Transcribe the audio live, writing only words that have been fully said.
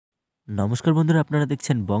নমস্কার বন্ধুরা, আপনারা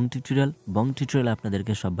দেখছেন বং টিউটোরিয়াল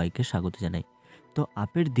আপনাদেরকে সবাইকে স্বাগত জানাই। তো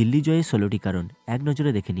আপের দিল্লি জয়ে 16টি কারণ এক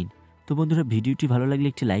নজরে দেখে নিন। তো বন্ধুরা, ভিডিওটি ভালো লাগলে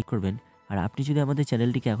একটি লাইক করবেন, আর আপনি যদি আমাদের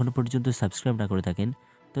চ্যানেলটিকে এখনও পর্যন্ত সাবস্ক্রাইব না করে থাকেন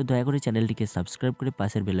তো দয়া করে চ্যানেলটিকে সাবস্ক্রাইব করে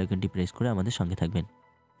পাশের বেল আইকনটি প্রেস করে আমাদের সঙ্গে থাকবেন।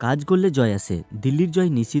 কাজ করলে জয় আসে, দিল্লির জয়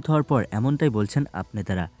নিশ্চিত হওয়ার পর এমনটাই বলছেন আপ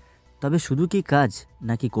নেতারা। তবে শুধু কি কাজ,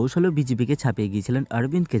 নাকি কৌশলও বিজেপিকে ছাপিয়ে গিয়েছিলেন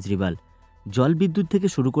অরবিন্দ কেজরিওয়াল। জল বিদ্যুৎ থেকে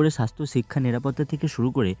শুরু করে স্বাস্থ্য, শিক্ষা, নিরাপত্তা থেকে শুরু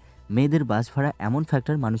করে মেয়েদের বাস ভাড়া, এমন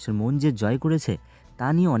ফ্যাক্টর মানুষের মন যে জয় করেছে তা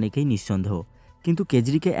নিয়ে অনেকেই নিঃসন্দেহ। কিন্তু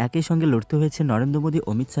কেজরিকে একই সঙ্গে লড়তে হয়েছে নরেন্দ্র মোদী,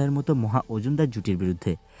 অমিত শাহের মতো মহা ওজনদার জুটির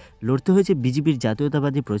বিরুদ্ধে। লড়তে হয়েছে বিজেপির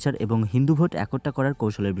জাতীয়তাবাদী প্রচার এবং হিন্দু ভোট একট্টা করার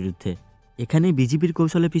কৌশলের বিরুদ্ধে। এখানে বিজেপির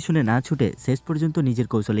কৌশলের পিছনে না ছুটে শেষ পর্যন্ত নিজের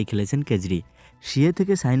কৌশলেই খেলেছেন কেজরি। সিএ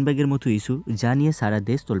থেকে শাহিনবাগের মতো ইস্যু, যা নিয়ে সারা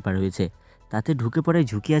দেশ তোলপাড় হয়েছে, তাতে ঢুকে পড়ায়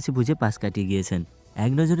ঝুঁকি আছে বুঝে পাশ কাটিয়ে গিয়েছেন।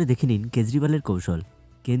 এক নজরে দেখে নিন কেজরিওয়ালের কৌশল।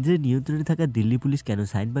 কেন্দ্রের নিয়ন্ত্রণে থাকা দিল্লি পুলিশ কেন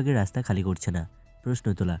শাহিনবাগের রাস্তা খালি করছে না? প্রশ্ন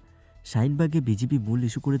তোলা। শাহিনবাগে বিজেপি মূল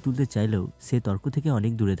ইস্যু করে তুলতে চাইলেও সে তর্ক থেকে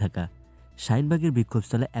অনেক দূরে থাকা। শাহিনবাগের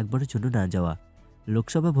বিক্ষোভস্থলে একবারের জন্য না যাওয়া।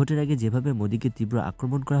 লোকসভা ভোটের আগে যেভাবে মোদীকে তীব্র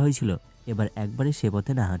আক্রমণ করা হয়েছিল, এবার একবারে সে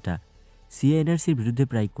পথে না হাঁটা। সিএনআরসির বিরুদ্ধে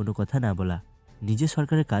প্রায় কোনো কথা না বলা। নিজের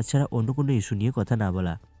সরকারের কাজ ছাড়া অন্য কোনো ইস্যু নিয়ে কথা না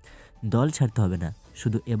বলা। দল ছাড়তে হবে না,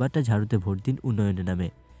 শুধু এবারটা ঝাড়ুতে ভোট দিন উন্নয়নের নামে।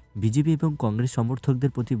 বিজেপি এবং কংগ্রেস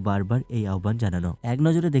সমর্থকদের প্রতি বারবার এই আহ্বান জানানো। এক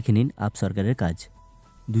নজরে দেখে নিন আপ সরকারের কাজ।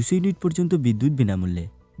 200 ইউনিট পর্যন্ত বিদ্যুৎ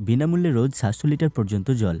বিনামূল্যে রোজ 700 লিটার পর্যন্ত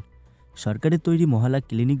জল। সরকারের তৈরি মহল্লা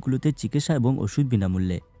ক্লিনিকগুলোতে চিকিৎসা এবং ওষুধ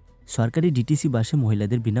বিনামূল্যে। সরকারি ডিটিসি বাসে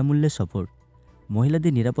মহিলাদের বিনামূল্যে সফর।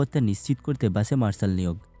 মহিলাদের নিরাপত্তা নিশ্চিত করতে বাসে মার্শাল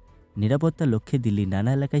নিয়োগ। নিরাপত্তার লক্ষ্যে দিল্লির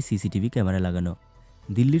নানা এলাকায় সিসিটিভি ক্যামেরা লাগানো।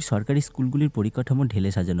 দিল্লির সরকারি স্কুলগুলির পরিকাঠামো ঢেলে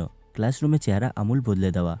সাজানো, ক্লাসরুমে চেহারা আমূল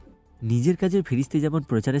বদলে দেওয়া। নিজের কাজের ফিরিস্তি যেমন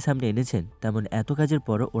প্রচারের সামনে এনেছেন, তেমন এত কাজের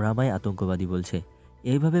পরও ওরা আমায় আতঙ্কবাদী বলছে।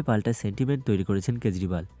 এইভাবে পাল্টা সেন্টিমেন্ট তৈরি করেছেন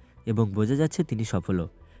কেজরিওয়াল, এবং বোঝা যাচ্ছে তিনি সফলও।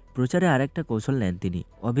 প্রচারে আরেকটা কৌশল নেন তিনি,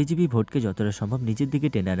 অবিজেপি ভোটকে যতটা সম্ভব নিজের দিকে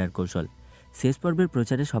টেনে আনার কৌশল। শেষ পর্বের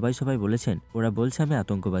প্রচারে সবাই বলেছেন, ওরা বলছে আমি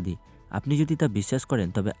আতঙ্কবাদী, আপনি যদি তা বিশ্বাস করেন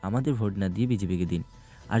তবে আমাদের ভোট না দিয়ে বিজেপিকে দিন,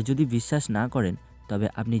 আর যদি বিশ্বাস না করেন তবে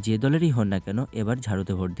আপনি যে দলেরই হন না কেন এবার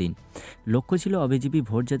ঝাড়ুতে ভোট দিন। লক্ষ্য ছিল অবিজেপি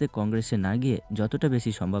ভোট যাতে কংগ্রেসে না গিয়ে যতটা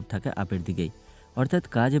বেশি সম্ভব থাকে আপের দিকেই। অর্থাৎ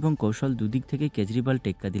কাজ এবং কৌশল দুদিক থেকে কেজরিওয়াল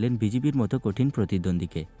টেক্কা দিলেন বিজেপির মতো কঠিন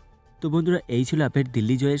প্রতিদ্বন্দ্বীকে। তো বন্ধুরা, এই ছিল আপের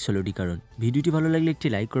দিল্লি জয়ের 16টি কারণ। ভিডিওটি ভালো লাগলে একটি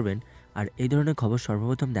লাইক করবেন, আর এই ধরনের খবর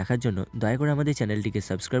সর্বপ্রথম দেখার জন্য দয়া করে আমাদের চ্যানেলটিকে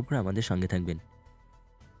সাবস্ক্রাইব করে আমাদের সঙ্গে থাকবেন।